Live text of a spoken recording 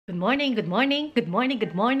Good morning, good morning, good morning,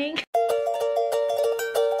 good morning.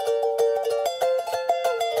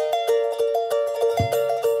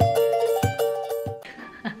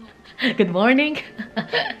 Good morning.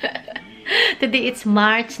 Today it's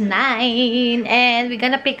March 9 and we're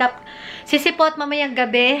gonna pick up SISSYPOT mamayang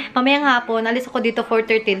gabi. Mamayang hapon, alis ako dito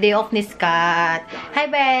 4:30, day off ni Scott.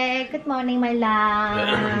 Hi, Beck. Good morning, my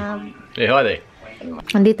love. Hey, hi there.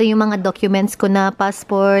 Andito yung mga documents ko na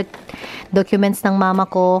passport, documents ng mama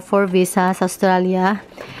ko for visa sa Australia,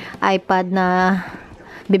 iPad na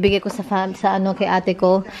bibigay ko sa kay ate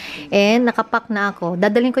ko, and nakapack na ako.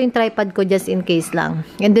 Dadalhin ko yung tripod ko just in case lang.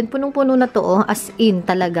 And then punong-puno na to, oh, as in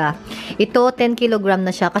talaga. Ito 10 kilogram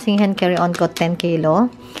na siya kasi hand carry-on ko 10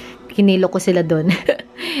 kilo. Kinilo ko sila doon.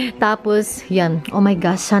 Tapos yan, oh my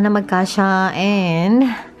gosh, sana magkasya. And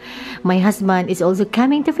my husband is also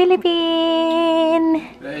coming to Philippines.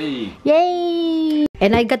 Hey. Yay!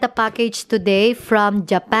 And I got a package today from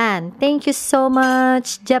Japan. Thank you so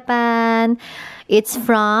much, Japan. It's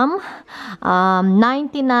from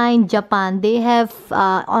 99 Japan. They have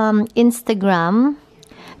Instagram.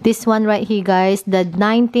 This one right here, guys. The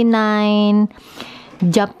 99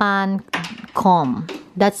 Japan.com.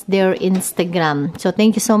 That's their Instagram. So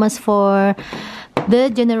thank you so much for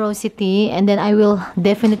the generosity, and then I will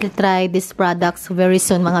definitely try these products very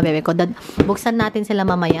soon, mga bebe ko. Buksan natin sila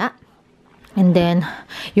mamaya. And then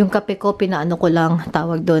yung kape ko, pinaano ko lang,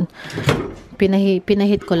 tawag doon,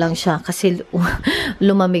 pinahit ko lang siya kasi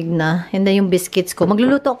lumamig na. And then yung biscuits ko,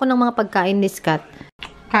 magluluto ako ng mga pagkain ni Scott.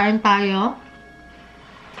 Kain tayo.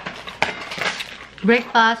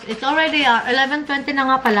 Breakfast. It's already 11:20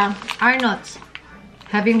 na nga pala. Arnott's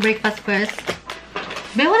having breakfast first.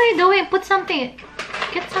 Babe, what are you doing? Put something.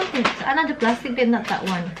 Get something. Another plastic, babe, not that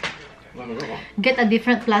one. Get a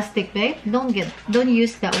different plastic, babe. Don't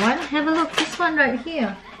use that one. Have a look. This one right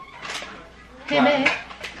here. Okay, babe.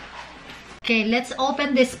 Okay, let's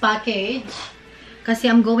open this package.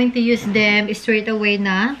 Kasi I'm going to use them straight away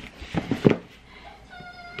na.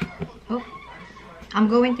 Oh.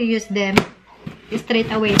 I'm going to use them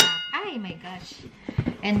straight away na. Ay, my gosh.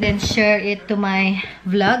 And then share it to my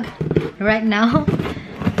vlog right now.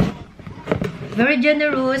 Very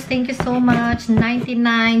generous. Thank you so much.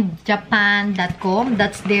 99japan.com.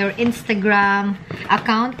 That's their Instagram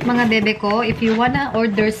account, mga bebe ko. If you wanna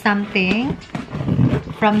order something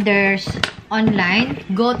from their online,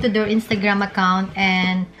 go to their Instagram account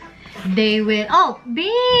and they will... Oh, B!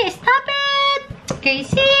 Stop it!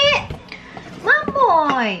 Casey!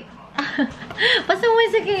 Mamoy! Pasamoy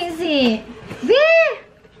sa Casey! B!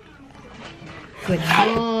 Good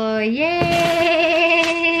boy!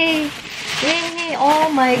 Yay! Yay! Oh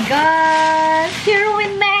my gosh!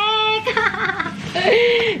 Heroin make!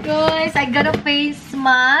 Guys, I got a face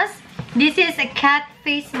mask. This is a cat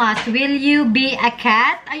face mask. Will you be a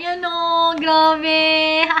cat? Ayan o!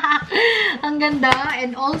 Grabe! Ang ganda!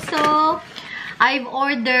 And also, I've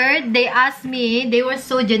ordered, they asked me, they were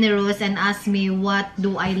so generous and asked me what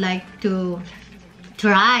do I like to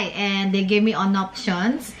try. And they gave me on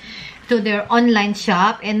options to their online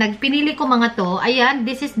shop, and nagpinili ko mga to. Ayan,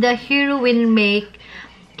 this is the Heroin Make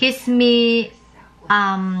Kiss Me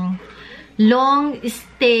Long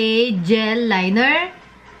Stay Gel Liner,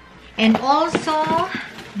 and also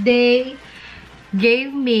they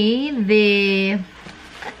gave me the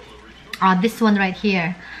this one right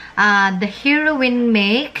here, the Heroin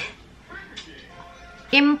Make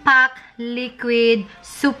Impact Liquid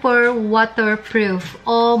Super Waterproof.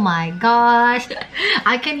 Oh my gosh!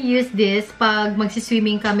 I can use this pag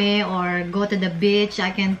magsiswimming kami or go to the beach.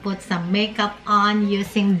 I can put some makeup on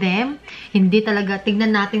using them. Hindi talaga,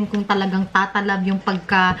 tignan natin kung talagang tatalab yung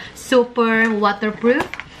pagka super waterproof.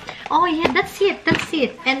 Oh yeah, that's it. That's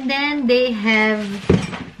it. And then they have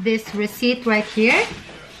this receipt right here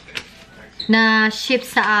na ship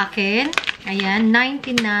sa akin. Ayan,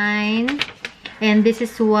 99. And this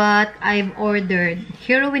is what I've ordered.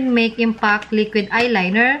 Heroin Make Impact Liquid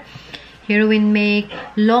Eyeliner, Heroin Make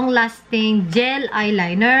Long Lasting Gel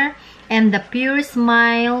Eyeliner, and the Pure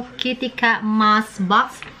Smile Kitty Cat Mask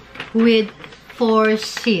Box with 4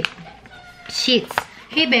 sheets.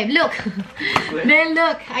 Hey babe, look. Then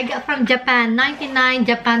look, I got from Japan,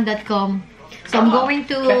 99japan.com. So I'm going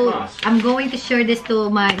to share this to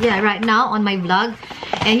my, right now on my vlog.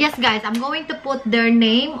 And yes guys, I'm going to put their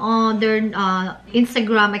name on their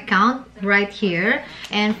Instagram account right here,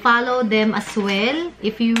 and follow them as well.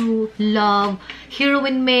 If you love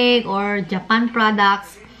Heroin Make or Japan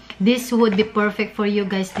products, this would be perfect for you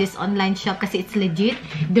guys, this online shop, kasi it's legit,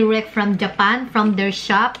 direct from Japan, from their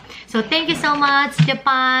shop. So thank you so much,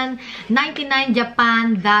 Japan,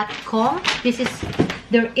 99japan.com. This is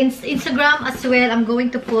Their Instagram as well, I'm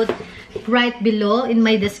going to put right below in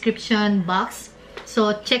my description box.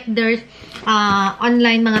 So, check their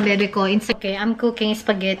online mga bebe ko. Okay, I'm cooking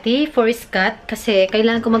spaghetti for Scott kasi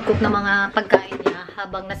kailangan ko mag-cook ng mga pagkain niya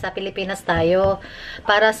habang nasa Pilipinas tayo.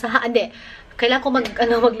 Para sa, kailangan ko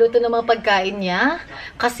magluto ng mga pagkain niya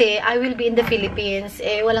kasi I will be in the Philippines.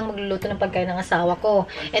 Eh, walang magluluto ng pagkain ng asawa ko.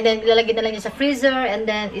 And then, ilalagay na lang niya sa freezer and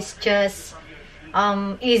then it's just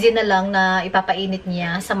easy na lang na ipapainit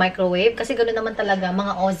niya sa microwave. Kasi ganoon naman talaga,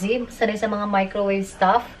 mga Aussie, sanay sa mga microwave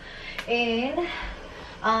stuff. And,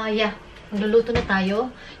 yeah, magluluto na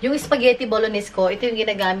tayo. Yung spaghetti bolognese ko, ito yung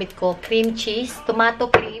ginagamit ko. Cream cheese,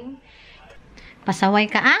 tomato cream.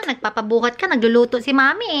 Pasaway ka, nagpapabuhat ka, nagluluto si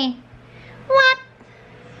mami. What?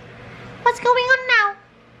 What's going on now?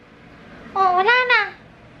 Oh, wala na.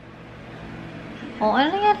 Oh,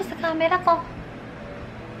 ano nangyari sa camera ko?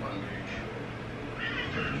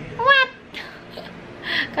 What?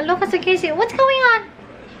 Kaloka sa Casey. What's going on?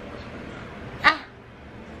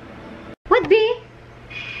 What, B?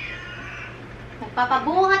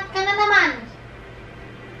 Nagpapabuhat ka na naman.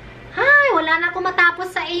 Hay, wala na akong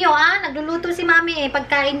matapos sa iyo, Nagluluto si mami,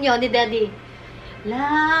 pagkain nyo ni daddy.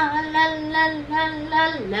 La la la la la la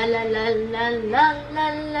la la la la la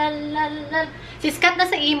la la la. Si Scott na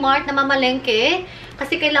sa E-Mart na mamalengke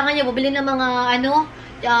kasi kailangan niya bumili ng mga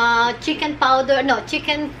chicken powder,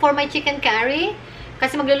 chicken for my chicken curry.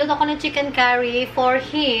 Kasi magluluto ako ng chicken curry for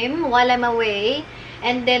him while I'm away.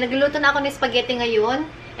 And then, nagluluto na ako ng spaghetti ngayon.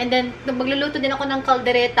 And then, magluluto din ako ng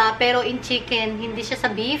caldereta, pero in chicken, hindi siya sa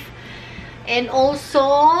beef. And also,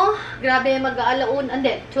 grabe, mag-aalaun,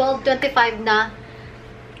 12:25 na.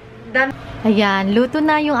 Ayan, luto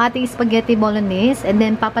na yung ating spaghetti bolognese. And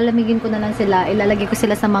then, papalamigin ko na lang sila. Ilalagay ko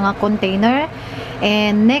sila sa mga container.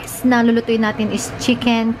 And next na lulutuin natin is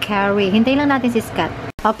chicken curry. Hintayin lang natin si Scott.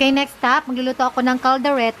 Okay, next up, magluluto ako ng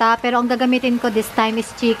caldereta. Pero ang gagamitin ko this time is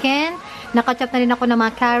chicken. Nakachop na rin ako ng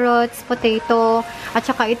mga carrots, potato. At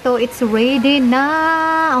saka ito, it's ready na.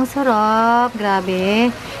 Ang sarap. Grabe.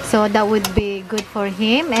 So, that would be good for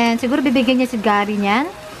him. And siguro bibigyan niya si Gary niyan.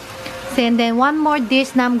 And then, one more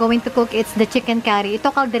dish na I'm going to cook. It's the chicken curry.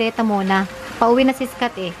 Ito, caldereta muna. Pauwi na si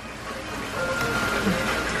Scott eh.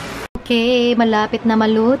 Okay, malapit na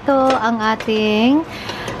maluto ang ating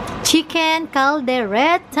chicken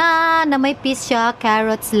caldereta na may piece siya,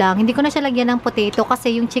 carrots lang. Hindi ko na siya lagyan ng potato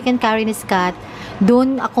kasi yung chicken curry ni Scott,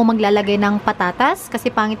 doon ako maglalagay ng patatas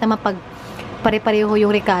kasi pangit naman pag pare-pareho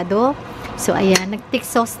yung ricado. So, ayan, nag-thick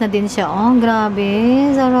sauce na din siya. Oh,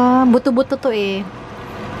 grabe, sarap. Buto-buto to eh.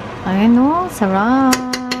 Ayan sarap.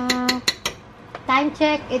 Time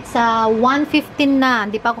check, it's 1:15 na.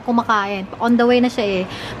 Hindi pa ako kumakain. On the way na siya eh.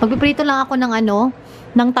 Magpiprito lang ako ng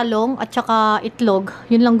ng talong at saka itlog.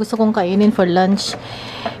 Yun lang gusto kong kainin for lunch.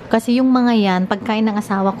 Kasi yung mga yan, pagkain ng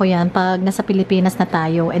asawa ko yan, pag nasa Pilipinas na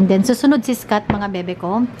tayo. And then, susunod si Scott, mga bebe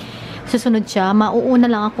ko. Susunod siya.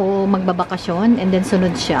 Mauuna lang ako magbabakasyon. And then,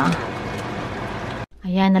 sunod siya.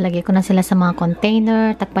 Ayan, nalagay ko na sila sa mga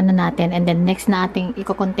container. Takpan na natin. And then, next na ating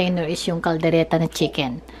i-container is yung caldereta na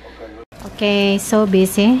chicken. Okay, so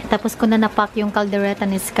busy. Tapos ko na napack yung caldereta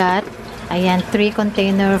ni Scott. Ayan, 3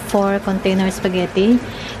 container, 4 container spaghetti.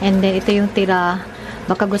 And then, ito yung tira.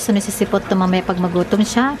 Baka gusto ni SISSYPOT to mamaya pag magutom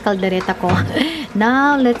siya. Caldereta ko.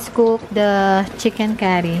 Now, let's cook the chicken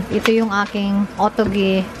curry. Ito yung aking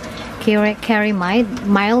otogi curry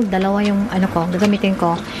mild. Dalawa yung gagamitin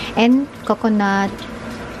ko. And coconut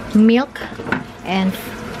milk and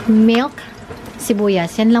milk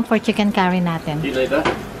sibuyas. Yan lang for chicken curry natin. You like that?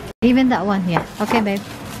 Even that one, yeah. Okay, babe.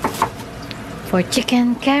 For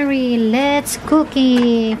chicken curry, let's cook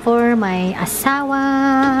it for my asawa.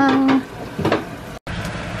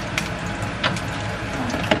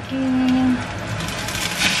 Okay.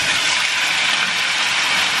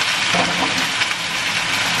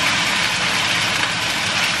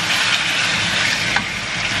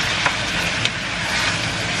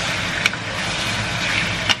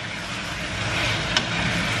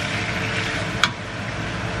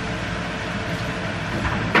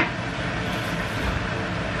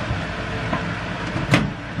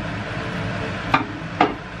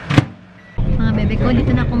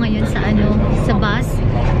 Dito na ako ngayon sa bus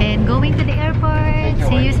and going to the airport.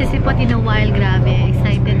 See you SISSYPOT in a while. Grabe,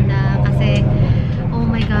 excited na kasi oh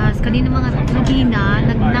my gosh, kanina mga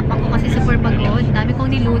nagnap ako kasi super pagod. Dami kong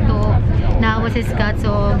niluto na was Scott,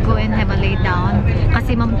 so go and have a lay down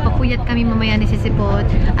kasi papuyat kami mamaya ni SISSYPOT.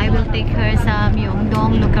 I will take her sa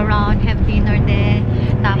Myeongdong, look around, have dinner there,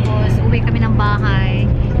 tapos uwi kami ng bahay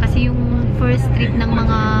kasi yung first trip ng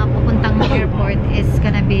mga pupuntang airport is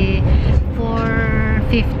gonna be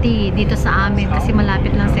 4:50 $150 dito sa amin kasi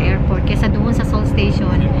malapit lang sa airport. Kesa doon sa Seoul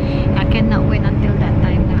Station, I cannot wait until that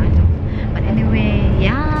time na ano. But anyway,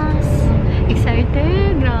 yes!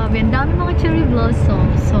 Excited! Grabe, ang dami mga cherry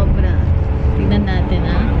blossoms. Sobra. Tignan natin,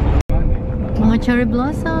 ha? Mga cherry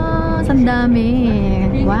blossoms! Ang dami!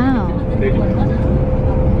 Wow!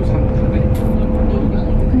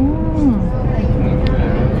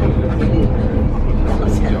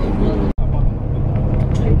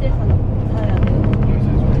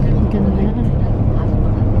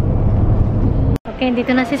 Okay,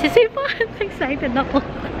 dito na si SISSYPOT. Excited ako.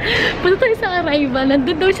 Punta tayo sa arrival.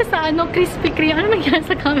 Nandun daw siya sa ano, Krispy Kreme. Ano nangyari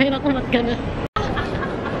sa camera ko? Ba't ganun?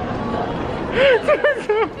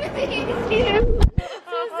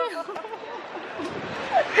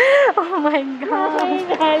 Oh my God.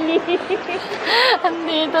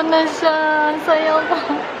 Andito na siya. Sayaw ko.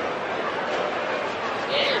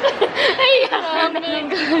 Ay,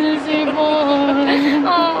 kami ka si Bon.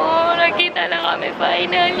 Oo, nakita na kami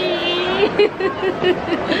finally.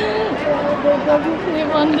 Si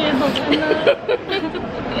Bon dito ka na.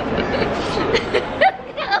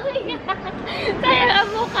 Saya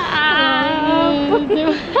mo ka.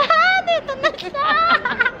 Dito na siya.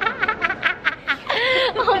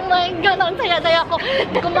 Oh my God, ang saya-saya ko.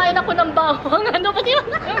 Kumain ako ng bawang. Ano ba yun?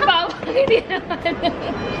 Ang bawang? Hindi naman.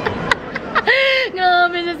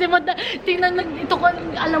 Grabe si SISSYPOT. Tingnan na ito ko.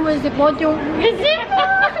 Alam mo si SISSYPOT yung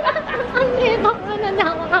SISSYPOT! Ang dito ko na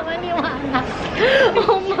nakakaniwala.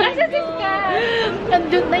 Oh my God.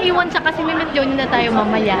 Naiwan siya kasi mimit-join na tayo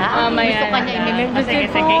mamaya. Gusto ka niya imimit.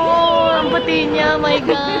 SISSYPOT! Ang puti niya. My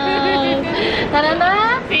God. Tara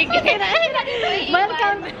na. Sige.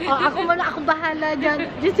 Welcome. Ako muna. Ako bahala dyan.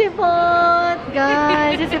 SISSYPOT.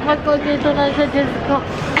 Guys. SISSYPOT ko dito na siya. Diyos ko.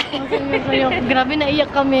 Grabe,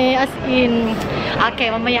 naiyak kami. As in.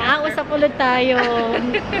 Okay, mamaya usap ulit tayo.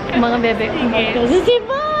 Mga bebe.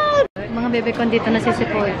 SISSYPOT! Mga bebe ko dito na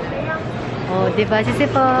SISSYPOT. Oh, diba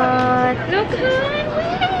SISSYPOT? Look!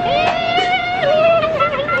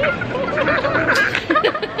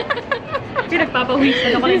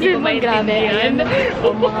 Pinagpapawisan ako, hindi ko maintindihan.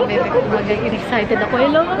 Oh, mga bebe ko, excited ako.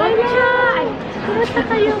 Hello, mga bebe! Kumusta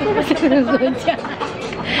kayo? Kumusta siya?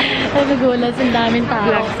 Ay, nagulat. Ang daming tao.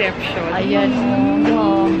 Blackception. Ayan.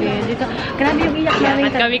 Grabe. Dito. Grabe yung iyak namin.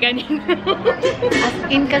 At kami kanina. As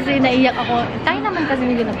in kasi naiyak ako. Tayo naman kasi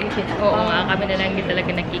hindi nakikita. Oo nga, kami na lang hindi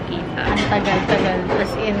talaga nakikita. Ang tagal.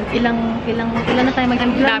 As in, ilan na tayo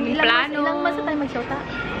mag-ilang. Daming plano. Ilang mas na tayo mag-shota?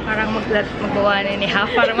 Parang magawa na ni half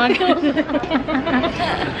para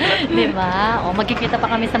Diba? O, magkikita pa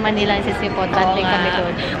kami sa Manila yung SISSYPOT. Banding kami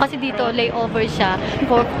doon. Kasi dito, layover siya.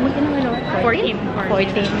 14.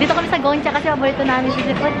 Dito kami sa Gongcha kasi paborito namin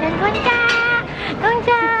SISSYPOT. Gongcha!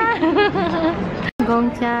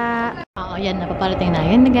 Gongcha! Oo, yan. Napaparating na.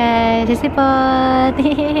 Yun guys. SISSYPOT!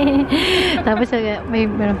 Tapos,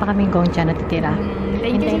 meron pa kaming Gongcha na titira.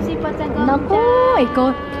 Thank you, SISSYPOT sa Gongcha! Naku! Ikaw,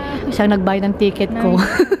 siyang nagbayad ng ticket ko.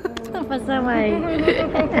 Pasamay.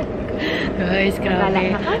 Guys,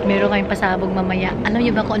 grabe. Meron kayong pasabog mamaya. Alam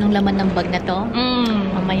niyo ba kung anong laman ng bag na to?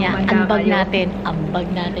 Mamaya, unbag natin. Unbag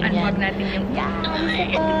natin yan. Unbag natin yung...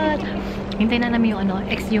 Hintay na namin yung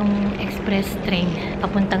yung express train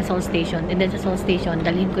papuntang Seoul Station. And then sa Seoul Station,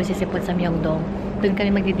 dalhin ko si SISSYPOT sa Myeongdong. Doon kami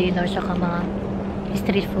magdi-dinner siya ka mga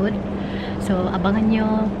street food. So, abangan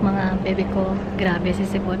nyo mga bebe ko. Grabe si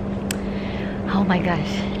SISSYPOT. Oh my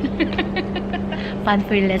gosh. Fun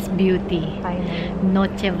for less beauty.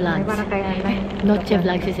 Noche Vlogs. Noche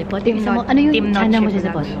Vlogs si SISSYPOT. Ano yung channel mo si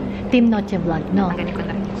SISSYPOT? Team Noche Vlog, no?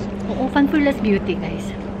 Oo, Fun for less beauty, guys.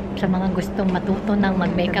 Sa mga gustong matuto ng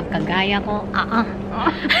mag-makeup kagaya ko.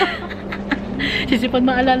 Si SISSYPOT,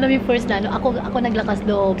 maalala mo yung first na, ako naglakas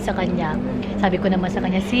loob sa kanya. Sabi ko naman sa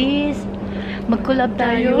kanya, sis, mag-collab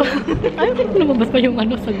tayo. Ay, lumabas pa yung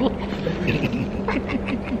sagot.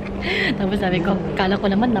 Tapos sabi ko,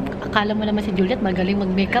 akala mo naman si Juliet magaling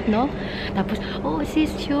mag-makeup, no? Tapos, oh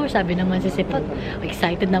sis, sure. Sabi naman si SISSYPOT,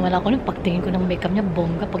 excited naman ako nung pagtingin ko ng makeup niya,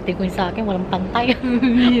 bongga. Pagtingin ko sa akin, walang pantay.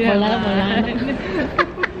 Wala.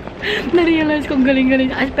 Na-realize ko,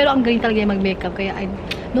 galing-galing. Pero ang galing talaga yung mag-makeup. Kaya,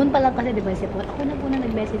 noon pa lang kasi, di ba, SISSYPOT, ako na po na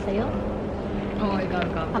nag-message sa'yo. Oo, ikaw.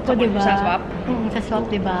 Ako, di ba? Sa swap? Sa swap,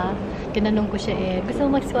 di ba? Tinanong ko siya, gusto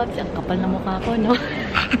mo mag-swap siya? Ang kapal na mukha ko, no?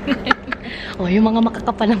 O, yung mga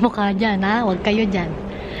makakapal na mukha dyan, ha? Huwag kayo dyan.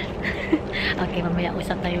 Okay, mamaya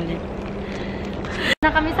usap tayo ulit.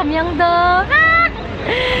 Na kami sa Myeongdong.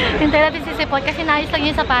 Hintay natin si SISSYPOT kasi naayos lang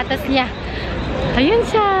yung sapatos niya. Ayun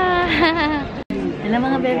siya. Hello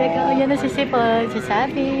mga bebe ko. Yan na si SISSYPOT.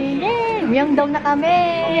 Sasabi. Yay! Myeongdong na kami.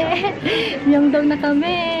 Myeongdong na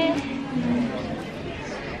kami.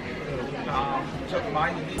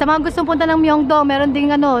 Sa mga gustong punta ng Myeongdong, meron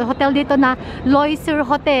ding hotel dito na Loiser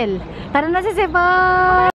Hotel. Tara na si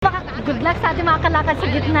Sipot! Good luck sa ating mga kalakad sa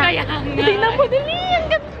gitna. Tingnan mo, dali!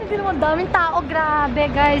 Tingnan mo, daming tao. Grabe,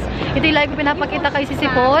 guys. Ito yung live ko pinapakita kay si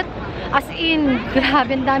Sipot. As in,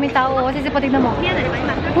 grabe, daming tao. Si Sipot, tingnan mo.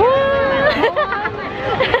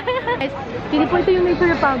 Pili po ito yung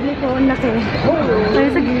Nature Republic. Ang laki.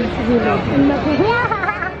 Ay, sa gilid. Ang laki.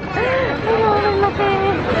 Ang laki.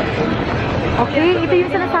 Okay, ito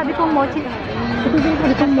yung sinasabi kong mochi. Ito yung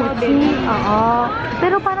sinasabi kong mochi. Oo.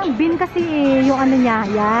 Pero parang bin kasi yung ano niya.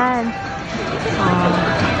 Yan.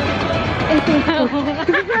 Ito.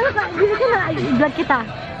 I-vlog kita.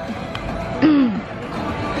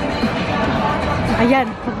 Ayan,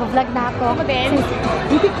 mag-vlog na ako.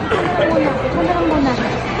 Muna lang muna.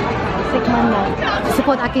 Sikman na.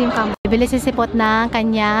 Sipot, akin yung kamay. Bibili si Sipot ng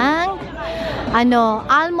kanyang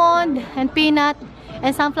almond and peanut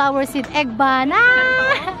and sunflower seed egg bun.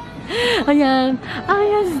 Ayan.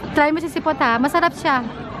 Ayan. Try mo si Sipot ha. Masarap siya.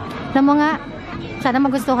 Alam mo nga, sana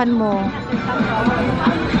magustuhan mo.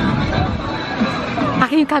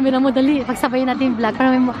 Akin yung camera mo, dali. Pagsabayin natin yung vlog. Para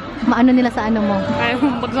may maano nila sa ano mo. Kaya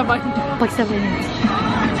mong pagsabay. Pagsabayin.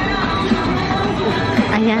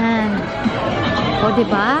 Ayan. O,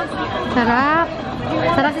 diba? Sarap.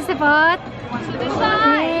 Sarap si Sipot.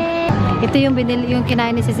 Ito yung binili, yung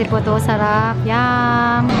kinain ni si Sipot. O, sarap.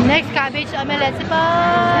 Yum. Next, cabbage omelette.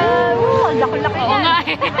 Sipot. Ang laki-laki yan. Oo nga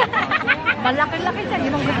eh. Malaki-laki siya.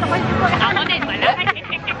 Yun ang gusto ko. Sipot. Ako din, malaki.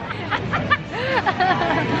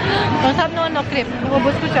 Ang sarap naman crepe.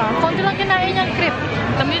 Nabubos ko siya. Konti lang kinain niyang crepe.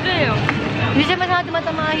 Tamis na yun. Hindi siya masyado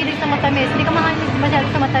mahilig sa matamis. Hindi ka masyado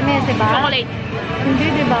sa matamis, diba? Chocolate. Hindi,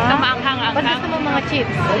 diba? Na maanghang-anghang. Ba't gusto mo mga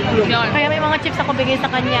chips? Yun. Kaya may mga chips ako bigay sa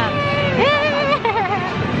kanya.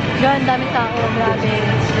 Yan, dami tao. Grabe.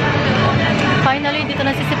 Finally, dito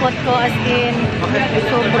na sisipot ko as in.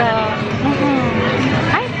 Sobra.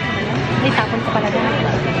 Ay! Itapon ko pala doon.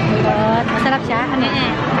 But, masarap siya. Ano?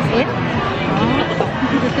 As in?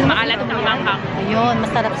 Maalat ng manghang. Ayun,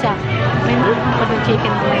 masarap siya. May mga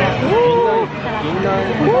chicken mo yan.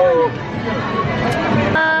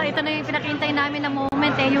 Ito na yung pinakintay namin na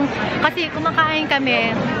moment eh. Kasi kumakain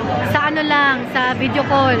kami sa sa video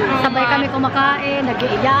call. Sabay kami kumakain,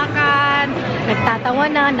 nag-iiyakan,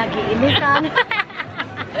 nagtatawanan, nag-iinisan.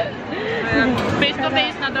 Face to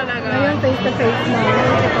face na talaga. Ayun, face to face na.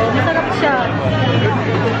 Masarap siya.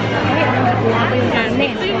 Ay, nakuha ko yung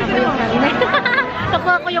karne.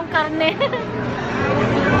 Nakuha ko yung karne.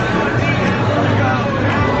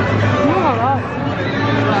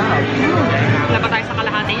 Wala pa tayo sa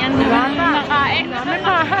kalahati yan. Nakain.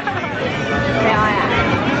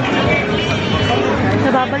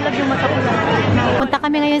 Nababalag yung mata ko lang. Punta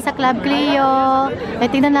kami ngayon sa Club Clio.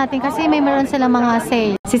 Tingnan natin kasi may meron silang mga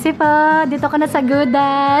sale. Sisipa, dito ka na sa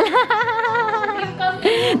Goodal.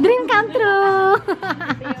 Dream come true.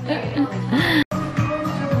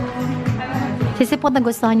 Sisipot na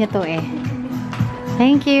gustuhan niya to eh.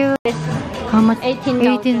 Thank you. How much?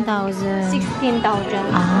 18,000. 16,000.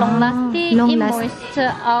 Long lasting, immersed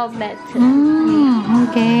bed.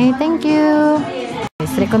 Okay, thank you.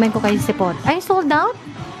 Yes, recommend ko kayo Sipot. Ay, sold out?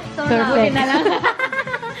 Perfect.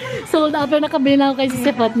 Sold out, pero nakabili na ako kay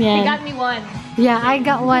Sipot niyan. You got me one. Yeah, I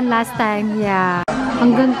got one last time. Yeah.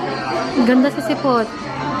 Ang ganda sa Sipot.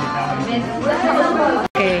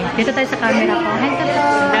 Okay, dito tayo sa camera ko. Hi,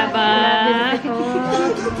 Sipot. Diba?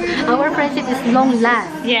 Our friendship is long last.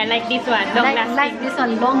 Yeah, like this one. Long lasting. Like this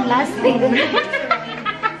one, long lasting.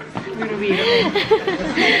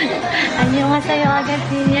 안녕하세요,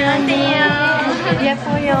 아가씨요. 안녕하세요.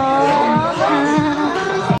 예뻐요.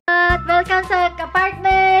 Welcome sa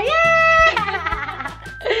apartment! Yeah!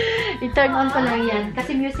 I-turn on ko lang yan.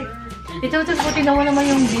 Kasi music. Ito, tingnan mo naman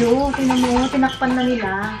yung view. Tingnan mo, tinakpan na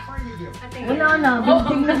nila. Wala na,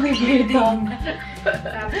 building na may building.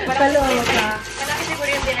 Kalooka ka. Malaki siguro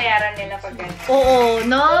yung binayaran nila pag ganun. Oo,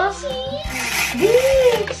 no?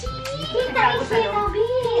 Kita isi mo,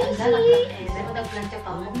 Meron daw plancha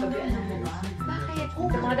pa mo. Gabian mo ba? Bakit?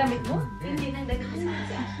 Sa mga damit mo? Hindi nang dagkasan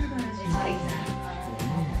siya. Sorry.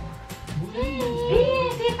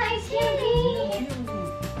 Kita isi mo,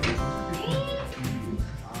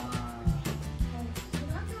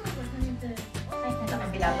 Ay, nasa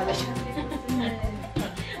kabila pala siya.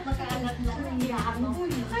 Makaalat na. Iyakan mo.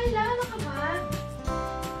 Kailan ka ba?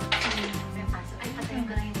 Ay, patayin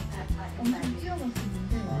ko na yung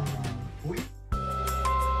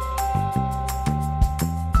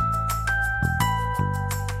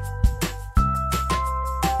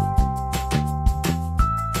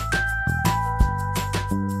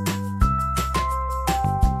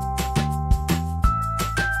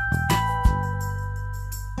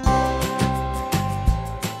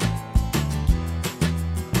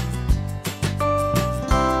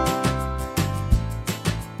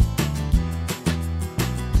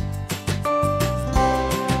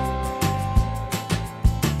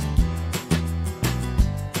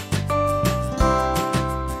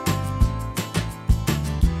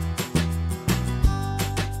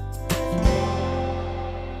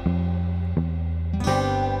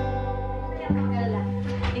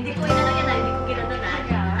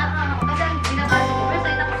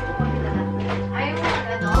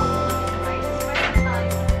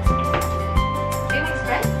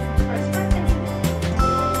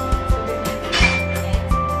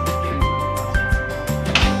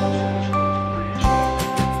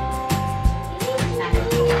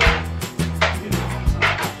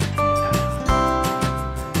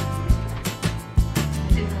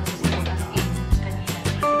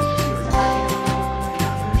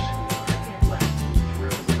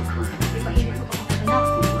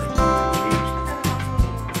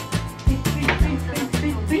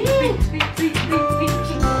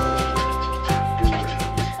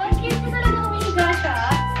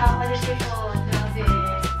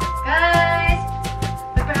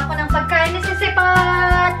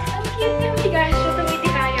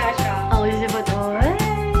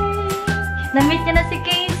Na-meet niya na si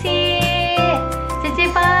Casey!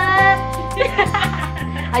 Sissipot!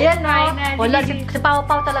 Ayan na. Wala, si Pao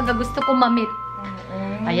talaga gusto kong ma-meet.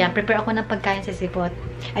 Ayan, prepare ako ng pagkain sa Sissipot.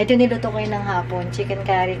 Ay, ito niluto ko yun ng hapon. Chicken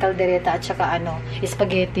curry, caldereta, at saka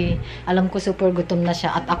spaghetti. Alam ko super gutom na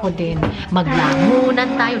siya. At ako din.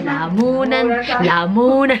 Maglamunan tayo.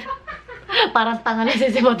 Lamunan. Parang tanga na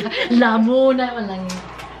si Sissipot. Lamunan. Walang yun.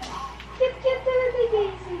 Cute talaga,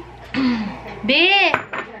 Casey. Be!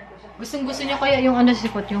 Gustong-gusto niyo kaya yung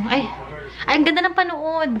Sissipot yung... Ay, ang ganda ng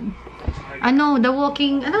panood. The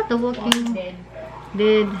Walking... The Walking...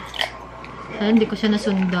 Dead. Ay, hindi ko siya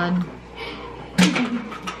nasundan.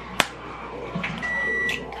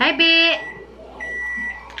 Hi, B!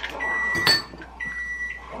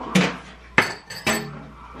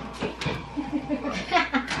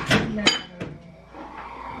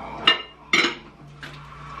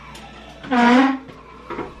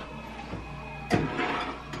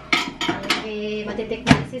 Okay,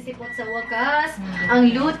 matitikman si Sissipot sa wakas.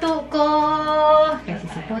 Ang luto ko. Kay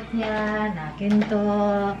Sissipot niya. Akin to.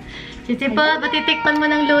 Sissipot, matitikman mo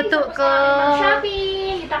ng luto ko.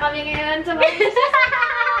 Shopee! Kita kami ngayon sa mga...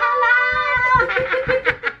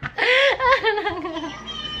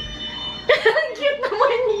 Ang cute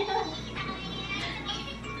naman niya.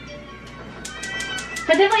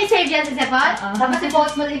 Pwede mo i-save yan, Sissipot? Tapos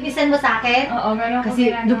i-post mo, i-send mo sa akin? Oo, meron ko kasi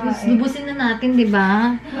lubusin na natin, di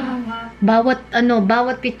ba?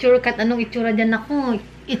 Bawat picture, kahit anong itsura dyan ako,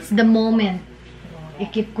 it's the moment.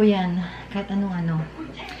 I-keep ko yan. Kahit anong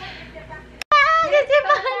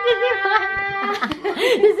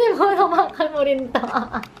Sissipot, kumakal mo rin to.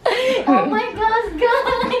 Oh my gosh,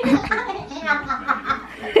 guys!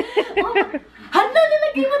 Hala,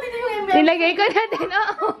 nilagay mo din yung email. Nilagay ko na din,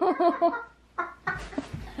 oo.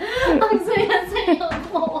 Ang saya-saya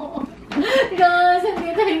ko. Guys, hindi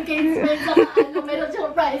na yung case saka meron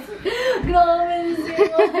siyang price. Grabe,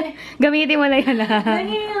 Sissipot. Gamitin mo lang yan lahat.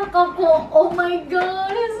 Nangiyak ako. Oh my God,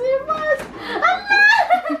 Sissipot! Hala!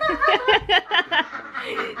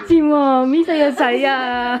 Si Mommy, saya-saya.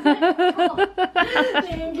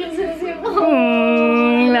 Thank you, Sissipot.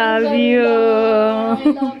 Love you. I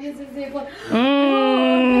love you, Sissipot.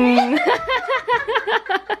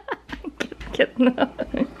 Cute na.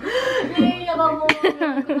 Naiiyak ako.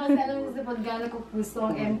 Kasi alam mo, Sissipot, gano'n ko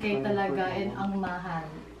gusto ang MK talaga and ang mahal.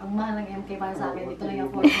 Ang mahal ng MK para sa akin. Dito lang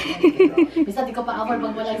yung afford ng MK. Bisa di ko pa afford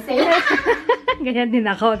pag walang sale. Ganyan din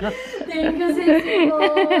ako, no? Thank you,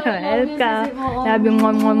 Sissipot. Welcome. Love you,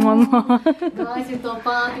 mom. Guys, ito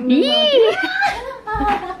pa. Tingnan natin.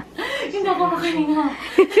 Hindi ako makahinga.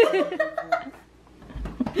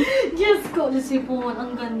 Diyos ko, Sissipot.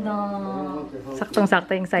 Ang ganda.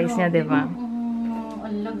 Saktong-sakto yung size niya, di ba?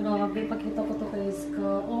 Ala, grabe. Pakita ko to kay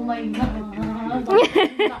Iska. Oh my God.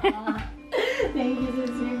 Thank you,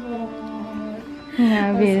 Sissipot.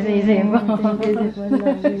 Grabe, Sissipot. Thank you, Sissipot.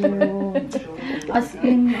 Love you. As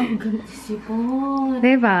in, ang ganda, Sissipot.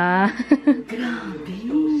 Di ba? Grabe.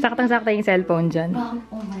 Saktong-sakto yung cellphone dyan.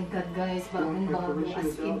 Oh my God, guys. Bagong-bago.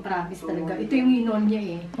 As in, promise talaga. Ito yung hinol niya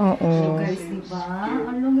eh. Oo. So guys, diba?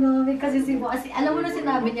 Ano, grabe. Kasi alam mo na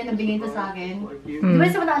sinabi niya na bigay ito sa akin. Di ba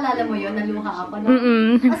sa naalala mo yun? Naluha ako. No?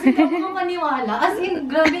 As in, ako kang maniwala. As in,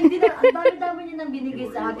 grabe. Hindi na, ang dami-dami niya nang binigay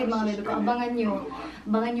sa akin, mga bebe ko. Abangan nyo.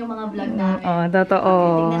 Abangan nyo mga vlog namin. Oo, totoo.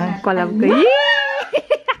 Collab ko.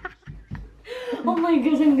 Oh my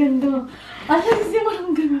gosh, ang ganda. Alam si Simon,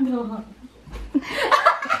 ang ganda.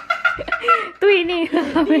 Twinning.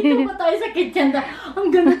 Dito pa tayo sa kitchen. Ang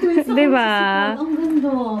ganda twins. Diba? Ang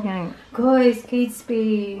ganda. Yan. Guys, Kate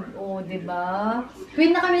Spade. Oh, diba?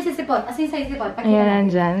 Twin na kami sa Sissipot. As in sa Sissipot. Ayan,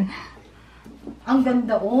 nandyan. Ang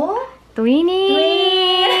ganda, oh.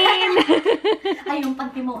 Twinning! Ay, yung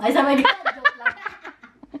panty mo. Ay, sabi ka. Joke lang.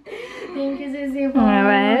 Thank you, Sissipot.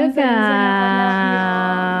 Welcome.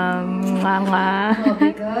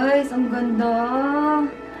 Grabe, guys. Ang ganda.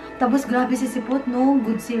 Tapos, grabe Sissipot, no?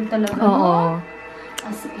 Good sale talaga, Oo. no?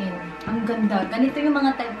 As in, ang ganda. Ganito yung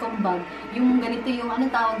mga type kong bag. Yung ganito yung, ano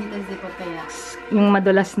tawag dito Sissipot kaya? Yung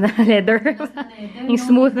madulas na leather. Yung no?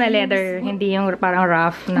 smooth na leather. Hindi yung parang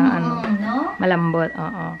rough na ano. No? Malambot.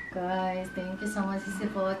 Oo. Guys, thank you so much,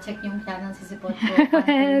 Sissipot. Check yung channel Sissipot ko.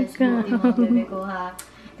 Welcome. Mga bebe ko, ha?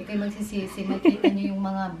 Hindi kayo magsisisi. Makita nyo yung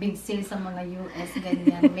mga big sale sa mga US,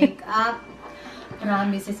 ganyan. Makeup.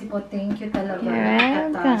 Promise, Sissipot. Thank you talaga.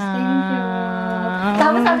 Welcome. Thank you.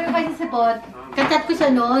 Tapos sabi ko kay Sissipot, kachat ko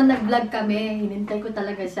siya noon, nag-vlog kami. Hinintay ko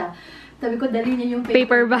talaga siya. Sabi ko, dali niya yung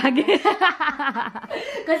Paper bag.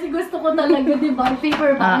 kasi gusto ko talaga, di ba?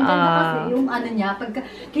 Paper bag. Ang ganda kasi yung ano niya. Pagka,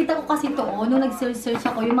 kita ko kasi ito, nung nag-search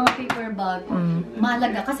ako, yung mga paper bag,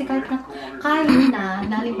 mahalaga. Kasi kahit na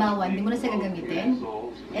halimbawa, hindi mo na siya gagamitin.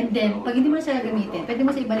 And then, pag hindi mo na siya gagamitin, pwede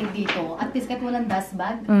mo siya ibalik dito. At least kahit walang dust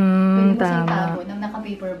bag, pwede mo siya itago ng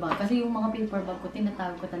naka-paper bag. Kasi yung mga paper bag ko,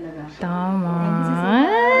 tinatago ko talaga. Tama.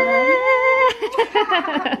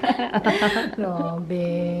 Grabe,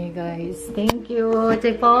 guys. Thank you.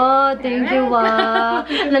 Sipot. Thank you, wow.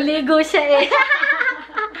 Naligo siya eh.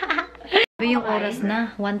 Yung oras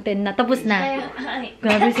na. 1:10 na. Tapos na.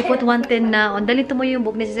 Grabe, Sipot. 1:10 na. O, dali tumoy yung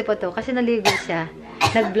book ni Sipot to. Kasi naligo siya.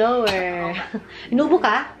 Nag-blower. Inubo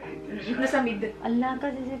ka? Nasa mid. Ala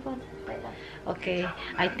ka, Sipot. Okay.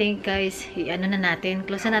 I think, guys, ano na natin.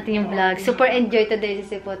 Close na natin yung vlog. Super enjoy today,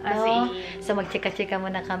 Sipot. No? So, magchika-chika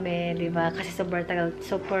muna kami, di ba? Kasi super tagal.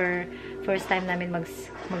 Super first time namin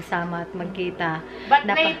magsama at magkita. But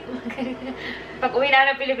wait, pag uwi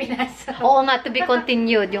na ng Pilipinas. Oo nga, to be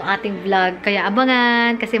continued yung ating vlog. Kaya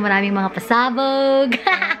abangan, kasi maraming mga pasabog.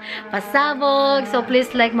 Pasabog. So,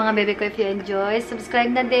 please like mga baby ko if you enjoy.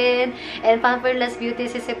 Subscribe na din. And Pamperless Beauty,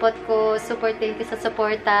 Sisipot ko. Super thank you sa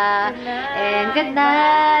suporta. And good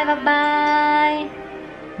night. Bye-bye.